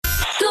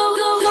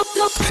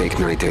Vic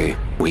Naidu,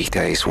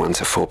 weekdays 1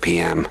 to 4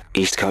 p.m.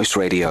 East Coast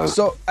Radio.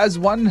 So, as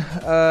one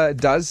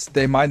does,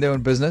 they mind their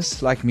own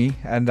business, like me,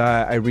 and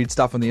I read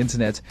stuff on the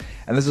internet.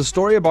 And there's a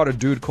story about a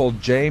dude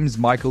called James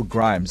Michael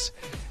Grimes.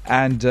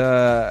 And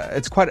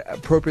it's quite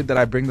appropriate that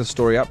I bring the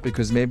story up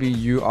because maybe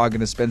you are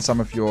going to spend some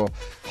of your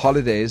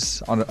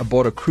holidays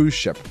aboard a cruise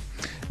ship.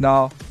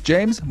 Now,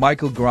 James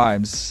Michael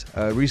Grimes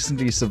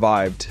recently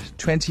survived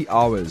 20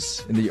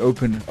 hours in the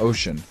open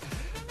ocean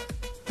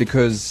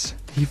because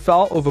he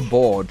fell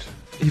overboard.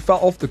 He fell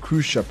off the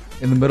cruise ship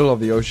in the middle of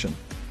the ocean.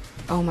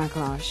 Oh my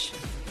gosh.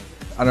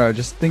 I don't know,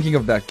 just thinking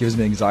of that gives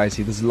me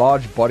anxiety. This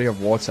large body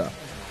of water.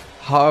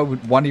 How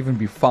would one even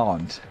be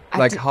found?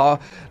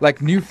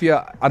 New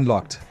fear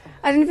unlocked.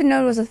 I didn't even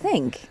know it was a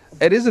thing.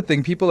 It is a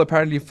thing. People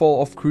apparently fall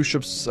off cruise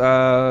ships.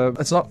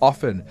 It's not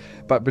often,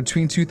 but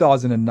between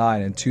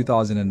 2009 and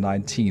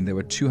 2019, there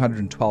were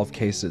 212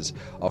 cases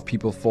of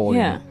people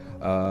falling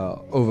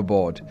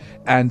overboard.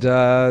 And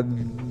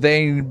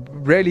they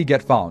rarely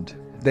get found.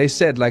 They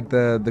said,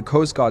 the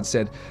Coast Guard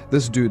said,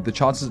 this dude, the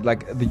chances,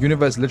 the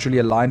universe literally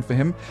aligned for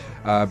him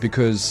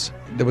because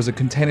there was a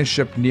container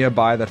ship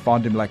nearby that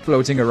found him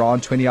floating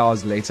around 20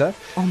 hours later.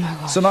 Oh my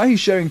gosh. So now he's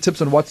sharing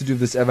tips on what to do if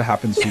this ever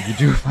happens to you. You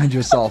do find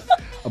yourself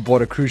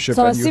aboard a cruise ship.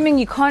 So assuming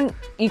you can't,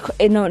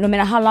 no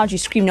matter how loud you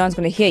scream, no one's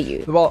going to hear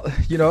you. Well,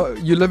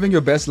 you're living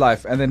your best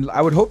life. And then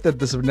I would hope that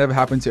this would never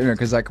happen to anyone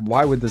because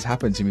why would this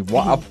happen to me?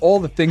 Of all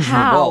the things in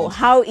the world.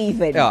 How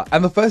even? Yeah,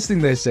 and the first thing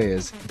they say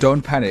is,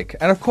 don't panic.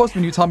 And of course,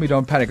 when you tell me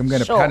don't panic, I'm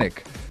going to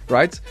panic,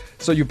 right?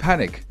 So you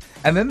panic.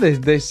 And then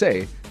they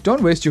say,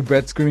 don't waste your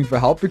breath screaming for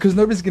help because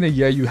nobody's going to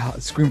hear you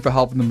scream for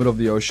help in the middle of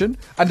the ocean.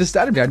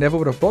 Understandably, I never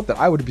would have thought that.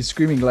 I would be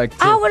screaming I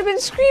would have been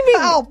screaming.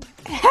 Help!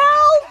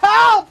 Help!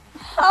 Help!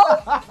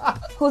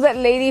 Help! Who's that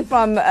lady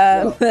from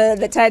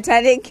the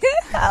Titanic?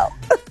 Help!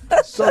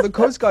 So the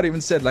Coast Guard even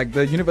said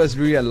the universe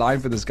really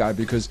aligned for this guy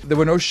because there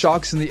were no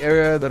sharks in the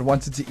area that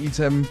wanted to eat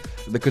him.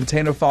 The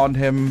container found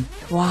him.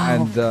 Wow.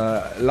 And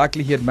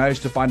luckily he had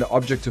managed to find an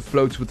object to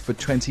float with for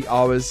 20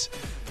 hours.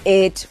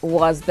 It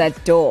was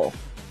that door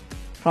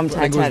from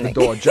Titanic. I think it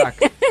was the door, Jack.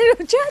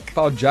 Jack?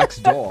 Found Jack's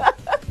door.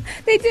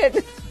 They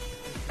did.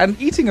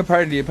 And eating,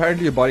 apparently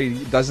your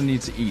body doesn't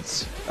need to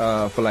eat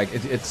for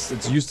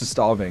it's used to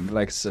starving,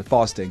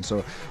 fasting.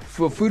 So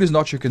food is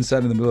not your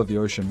concern in the middle of the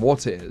ocean.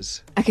 Water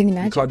is. I can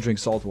imagine. You can't drink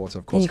salt water,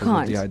 of course, You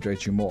because can't. it'll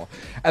dehydrate you more.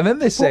 And then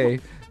they say,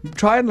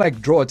 try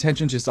and draw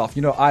attention to yourself.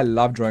 I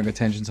love drawing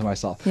attention to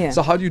myself. Yeah.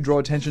 So how do you draw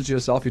attention to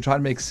yourself? You try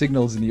and make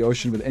signals in the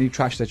ocean with any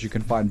trash that you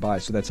can find by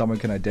so that someone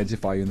can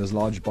identify you in this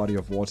large body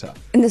of water.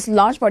 In this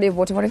large body of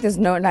water, what if there's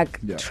no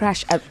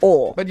trash at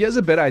all? But here's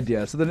a better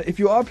idea. So then if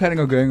you are planning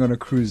on going on a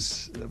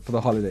cruise for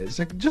the holidays,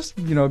 just,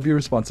 be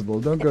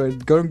responsible. Don't go over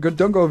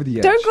the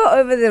edge. Don't go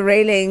over the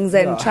railings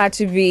and try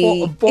to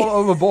be... Fall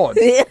overboard.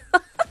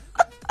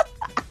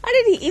 How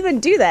did he even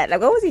do that?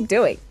 What was he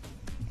doing?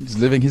 He's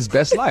living his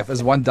best life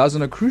as one does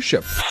on a cruise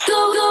ship.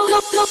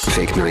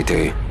 Vic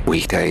Naidu,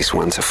 weekdays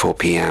 1 to 4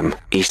 p.m.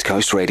 East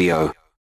Coast Radio.